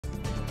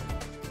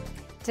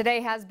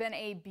Today has been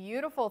a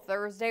beautiful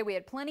Thursday. We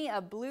had plenty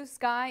of blue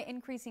sky,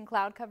 increasing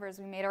cloud cover as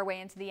we made our way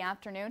into the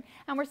afternoon,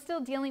 and we're still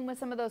dealing with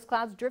some of those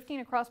clouds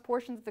drifting across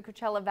portions of the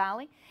Coachella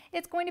Valley.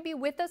 It's going to be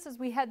with us as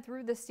we head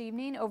through this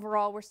evening.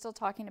 Overall, we're still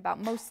talking about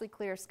mostly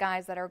clear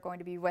skies that are going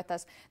to be with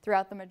us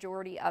throughout the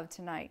majority of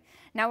tonight.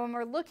 Now, when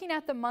we're looking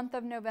at the month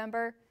of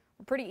November,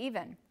 we're pretty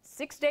even.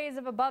 6 days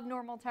of above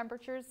normal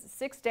temperatures,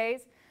 6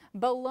 days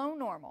below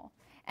normal.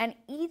 And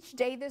each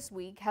day this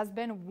week has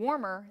been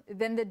warmer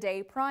than the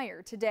day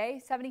prior.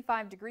 Today,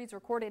 75 degrees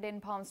recorded in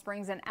Palm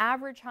Springs. An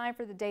average high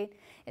for the day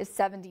is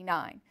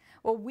 79.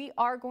 Well, we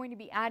are going to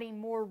be adding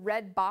more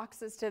red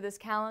boxes to this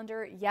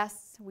calendar.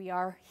 Yes, we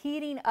are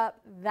heating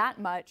up that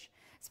much,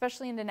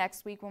 especially into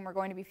next week when we're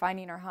going to be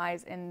finding our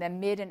highs in the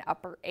mid and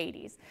upper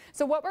 80s.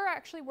 So what we're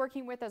actually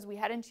working with as we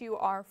head into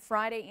our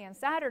Friday and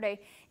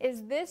Saturday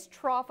is this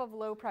trough of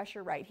low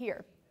pressure right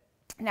here.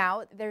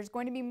 Now, there's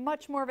going to be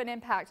much more of an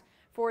impact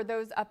for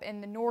those up in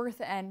the north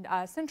and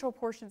central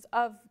portions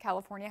of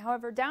California.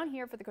 However, down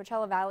here for the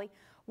Coachella Valley,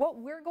 what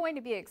we're going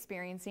to be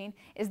experiencing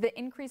is the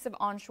increase of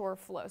onshore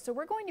flow. So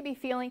we're going to be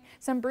feeling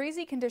some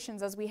breezy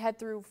conditions as we head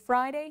through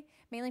Friday,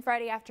 mainly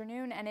Friday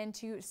afternoon and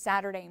into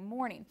Saturday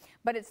morning.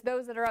 But it's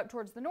those that are up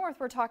towards the north,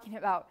 we're talking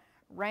about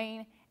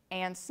rain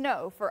and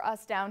snow. For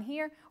us down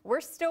here,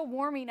 we're still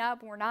warming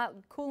up. We're not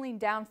cooling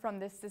down from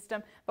this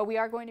system, but we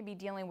are going to be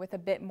dealing with a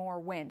bit more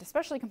wind,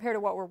 especially compared to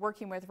what we're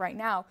working with right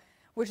now,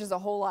 which is a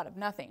whole lot of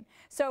nothing.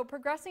 So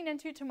progressing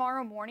into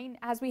tomorrow morning,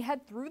 as we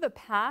head through the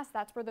pass,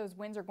 that's where those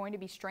winds are going to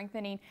be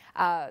strengthening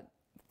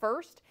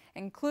first,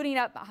 including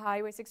up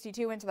Highway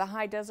 62 into the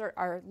high desert,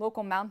 our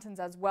local mountains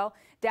as well.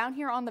 Down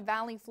here on the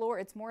valley floor,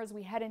 it's more as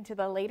we head into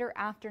the later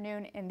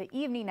afternoon and the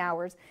evening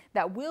hours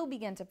that we'll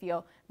begin to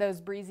feel those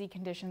breezy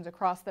conditions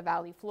across the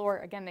valley floor.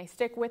 Again, they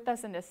stick with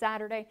us into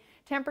Saturday.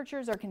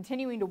 Temperatures are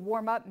continuing to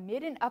warm up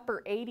mid and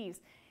upper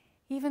 80s.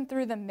 Even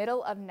through the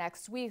middle of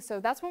next week.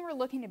 So that's when we're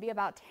looking to be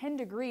about 10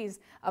 degrees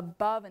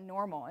above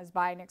normal is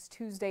by next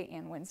Tuesday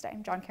and Wednesday.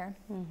 John Karen.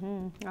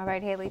 All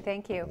right, Haley,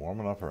 thank you.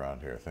 Warming up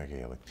around here. Thank you,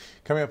 Haley.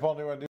 Coming up all new.